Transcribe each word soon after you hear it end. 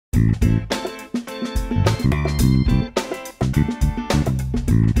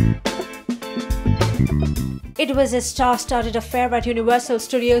It was a star-studded affair at Universal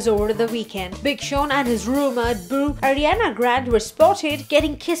Studios over the weekend. Big Sean and his rumored boo Ariana Grande were spotted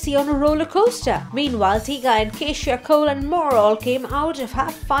getting kissy on a roller coaster. Meanwhile, Tyga and Keyshia Cole and more all came out to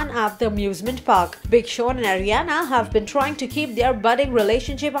have fun at the amusement park. Big Sean and Ariana have been trying to keep their budding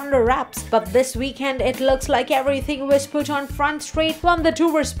relationship under wraps, but this weekend it looks like everything was put on front straight when the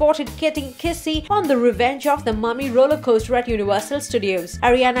two were spotted getting kissy on the Revenge of the Mummy roller coaster at Universal Studios.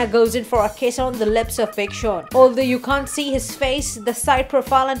 Ariana goes in for a kiss on the lips of Big Sean. Although you can't see his face, the side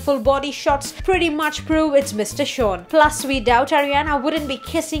profile and full body shots pretty much prove it's Mr. Sean. Plus, we doubt Ariana wouldn't be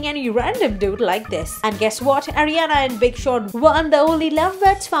kissing any random dude like this. And guess what? Ariana and Big Sean weren't the only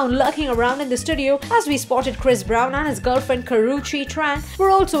lovebirds found lurking around in the studio, as we spotted Chris Brown and his girlfriend Karrueche were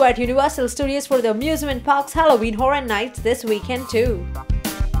also at Universal Studios for the amusement park's Halloween Horror Nights this weekend too.